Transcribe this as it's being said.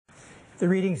The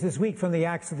readings this week from the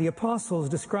Acts of the Apostles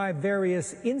describe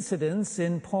various incidents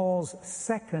in Paul's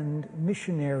second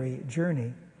missionary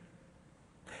journey.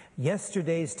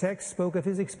 Yesterday's text spoke of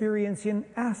his experience in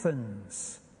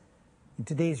Athens. In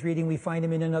today's reading, we find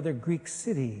him in another Greek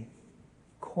city,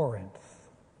 Corinth.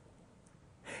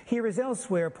 Here as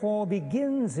elsewhere, Paul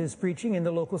begins his preaching in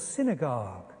the local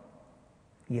synagogue.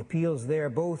 He appeals there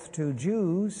both to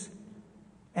Jews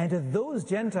and to those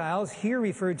Gentiles here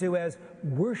referred to as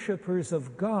worshipers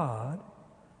of God,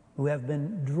 who have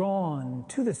been drawn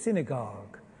to the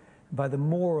synagogue by the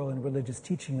moral and religious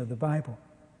teaching of the Bible.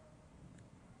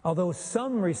 Although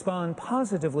some respond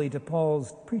positively to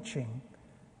Paul's preaching,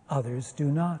 others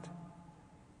do not.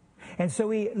 And so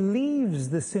he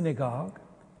leaves the synagogue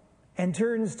and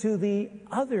turns to the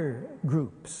other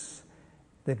groups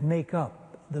that make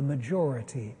up the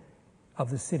majority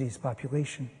of the city's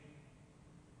population.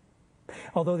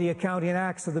 Although the account in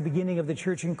Acts of the beginning of the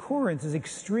church in Corinth is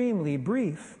extremely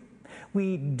brief,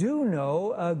 we do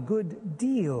know a good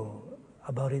deal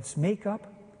about its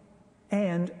makeup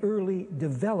and early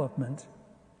development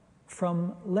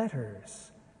from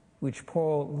letters which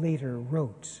Paul later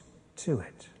wrote to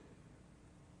it.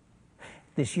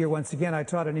 This year, once again, I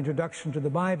taught an introduction to the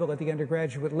Bible at the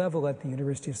undergraduate level at the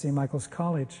University of St. Michael's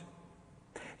College.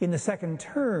 In the second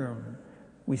term,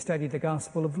 we studied the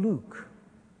Gospel of Luke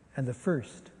and the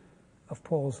first of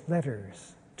Paul's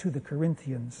letters to the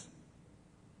Corinthians.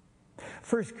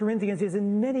 1 Corinthians is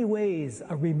in many ways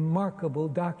a remarkable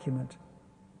document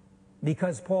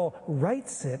because Paul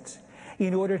writes it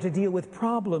in order to deal with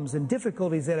problems and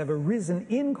difficulties that have arisen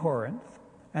in Corinth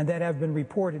and that have been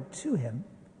reported to him,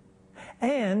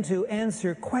 and to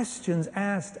answer questions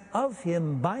asked of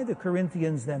him by the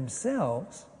Corinthians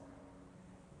themselves.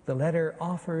 The letter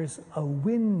offers a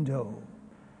window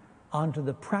onto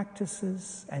the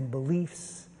practices and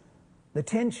beliefs, the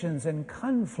tensions and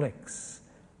conflicts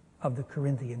of the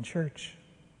Corinthian church.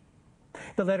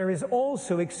 The letter is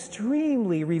also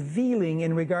extremely revealing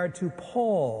in regard to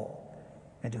Paul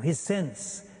and to his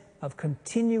sense of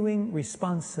continuing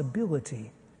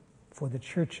responsibility for the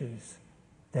churches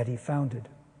that he founded.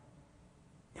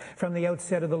 From the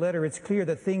outset of the letter, it's clear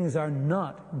that things are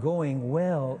not going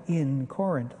well in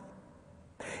Corinth.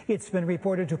 It's been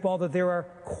reported to Paul that there are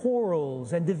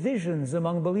quarrels and divisions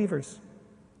among believers.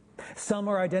 Some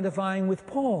are identifying with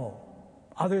Paul,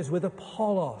 others with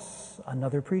Apollos,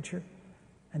 another preacher,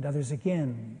 and others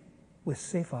again with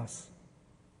Cephas.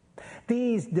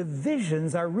 These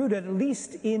divisions are rooted, at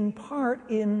least in part,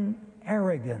 in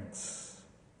arrogance.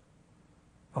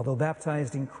 Although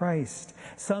baptized in Christ,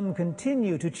 some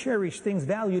continue to cherish things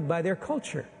valued by their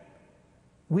culture: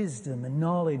 wisdom and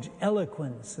knowledge,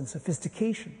 eloquence and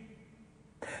sophistication.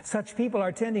 Such people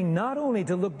are tending not only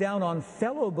to look down on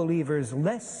fellow believers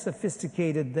less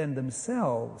sophisticated than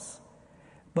themselves,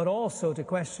 but also to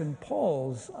question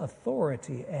Paul's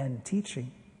authority and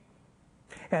teaching.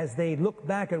 As they look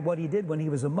back at what he did when he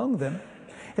was among them,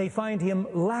 they find him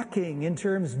lacking in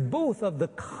terms both of the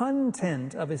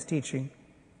content of his teaching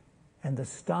and the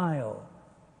style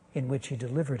in which he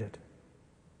delivered it.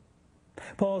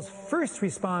 Paul's first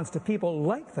response to people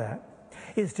like that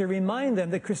is to remind them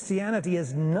that Christianity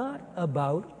is not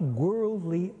about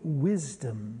worldly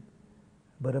wisdom,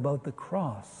 but about the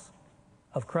cross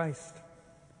of Christ.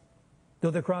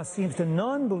 Though the cross seems to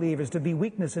non-believers to be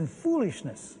weakness and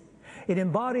foolishness, it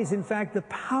embodies, in fact, the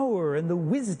power and the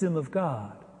wisdom of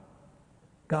God.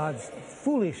 God's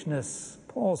foolishness,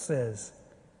 Paul says,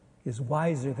 is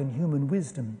wiser than human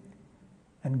wisdom,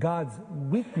 and God's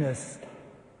weakness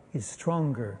is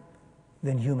stronger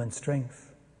than human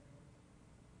strength.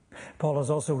 Paul has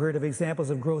also heard of examples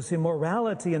of gross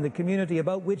immorality in the community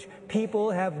about which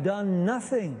people have done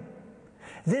nothing.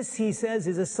 This, he says,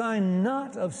 is a sign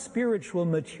not of spiritual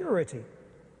maturity,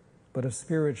 but of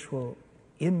spiritual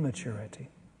immaturity.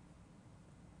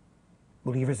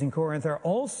 Believers in Corinth are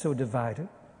also divided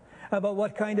about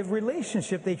what kind of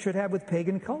relationship they should have with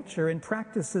pagan culture and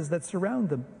practices that surround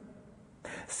them.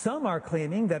 Some are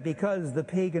claiming that because the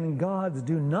pagan gods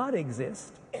do not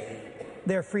exist,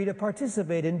 they're free to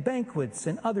participate in banquets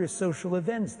and other social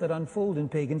events that unfold in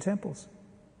pagan temples.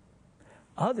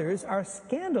 Others are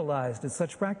scandalized at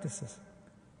such practices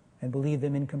and believe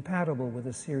them incompatible with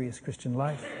a serious Christian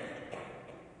life.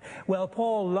 Well,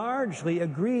 Paul largely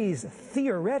agrees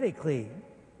theoretically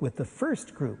with the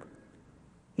first group.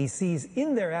 He sees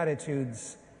in their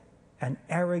attitudes an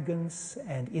arrogance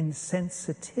and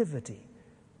insensitivity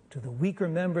to the weaker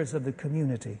members of the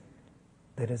community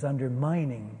that is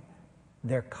undermining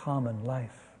their common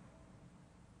life.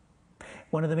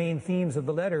 One of the main themes of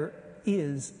the letter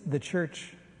is the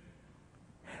church.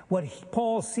 What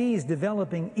Paul sees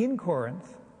developing in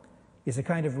Corinth is a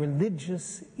kind of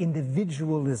religious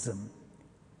individualism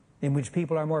in which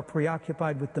people are more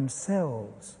preoccupied with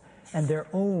themselves and their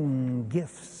own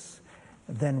gifts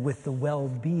than with the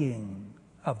well-being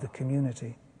of the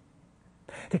community.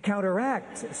 To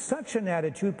counteract such an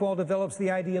attitude, Paul develops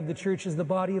the idea of the church as the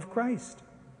body of Christ.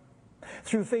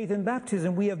 Through faith in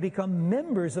baptism, we have become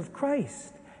members of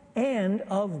Christ and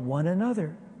of one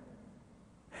another.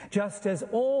 Just as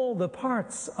all the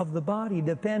parts of the body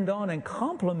depend on and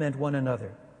complement one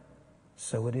another,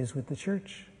 so it is with the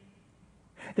church.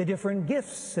 The different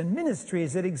gifts and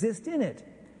ministries that exist in it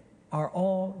are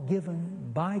all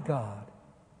given by God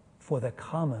for the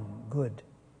common good.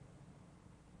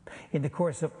 In the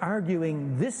course of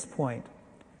arguing this point,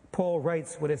 Paul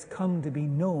writes what has come to be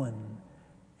known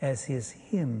as his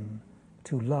hymn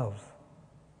to love.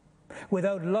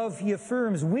 Without love, he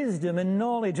affirms, wisdom and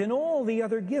knowledge and all the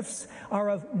other gifts are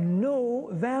of no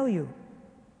value.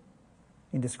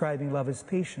 In describing love as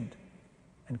patient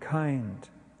and kind,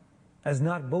 as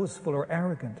not boastful or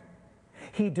arrogant,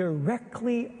 he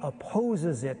directly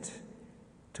opposes it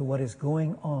to what is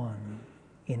going on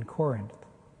in Corinth.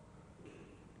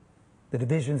 The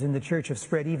divisions in the church have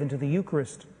spread even to the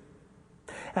Eucharist.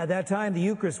 At that time, the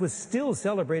Eucharist was still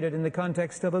celebrated in the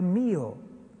context of a meal.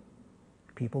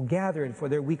 People gathered for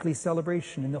their weekly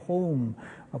celebration in the home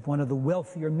of one of the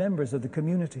wealthier members of the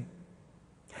community.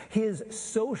 His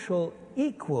social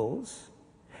equals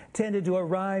tended to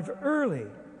arrive early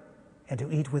and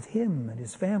to eat with him and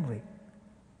his family,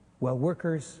 while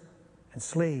workers and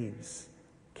slaves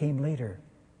came later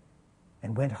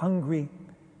and went hungry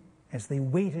as they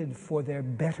waited for their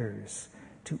betters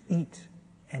to eat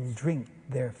and drink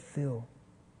their fill.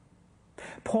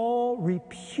 Paul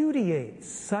repudiates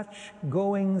such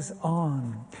goings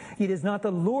on. It is not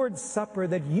the Lord's Supper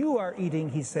that you are eating,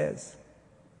 he says.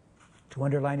 To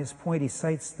underline his point, he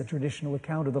cites the traditional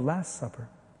account of the Last Supper.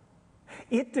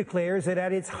 It declares that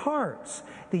at its heart,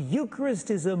 the Eucharist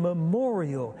is a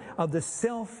memorial of the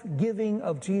self-giving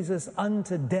of Jesus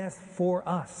unto death for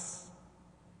us.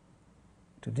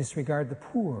 To disregard the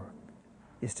poor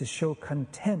is to show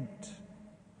contempt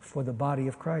for the body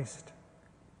of Christ.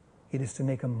 It is to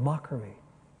make a mockery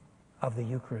of the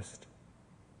Eucharist.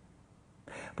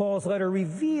 Paul's letter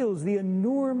reveals the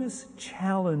enormous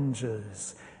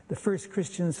challenges the first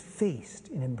Christians faced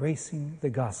in embracing the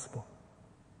gospel.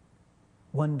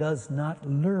 One does not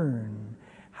learn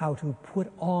how to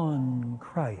put on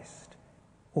Christ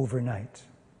overnight.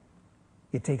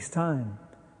 It takes time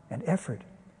and effort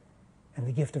and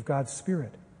the gift of God's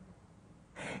Spirit.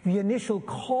 The initial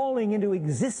calling into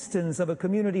existence of a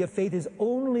community of faith is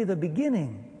only the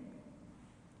beginning.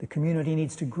 The community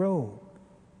needs to grow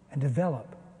and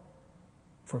develop.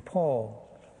 For Paul,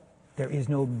 there is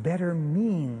no better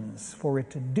means for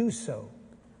it to do so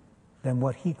than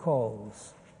what he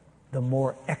calls the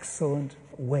more excellent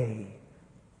way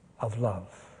of love.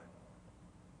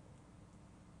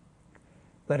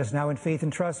 Let us now in faith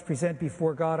and trust present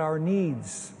before God our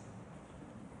needs.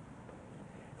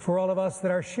 For all of us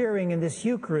that are sharing in this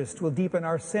Eucharist will deepen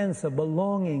our sense of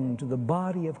belonging to the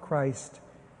body of Christ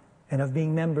and of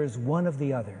being members one of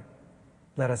the other.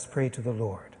 Let us pray to the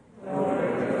Lord.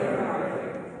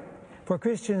 For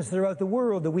Christians throughout the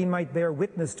world, that we might bear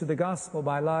witness to the gospel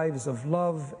by lives of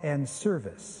love and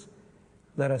service,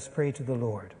 let us pray to the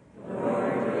Lord.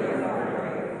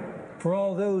 For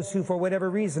all those who, for whatever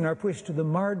reason, are pushed to the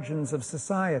margins of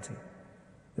society,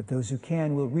 that those who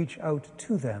can will reach out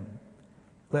to them,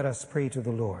 let us pray to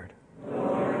the Lord.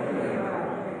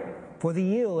 For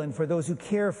the ill and for those who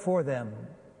care for them,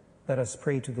 let us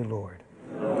pray to the Lord.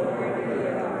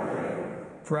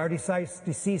 For our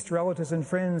deceased relatives and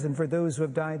friends and for those who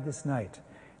have died this night,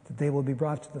 that they will be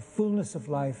brought to the fullness of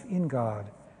life in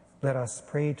God, let us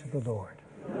pray to the Lord.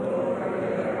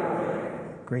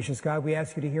 Gracious God, we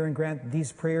ask you to hear and grant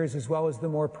these prayers as well as the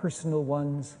more personal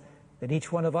ones that each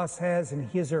one of us has in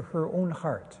his or her own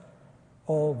heart.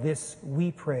 All this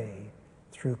we pray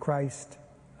through Christ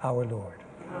our Lord.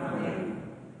 Amen.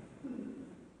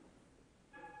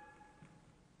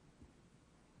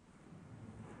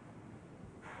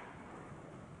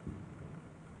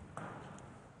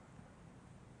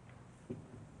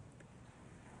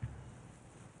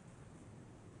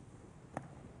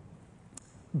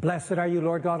 Blessed are you,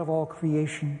 Lord God of all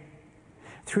creation.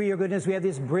 Through your goodness we have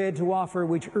this bread to offer,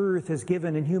 which earth has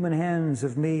given and human hands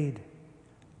have made.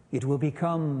 It will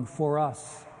become for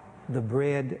us the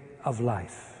bread of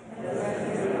life.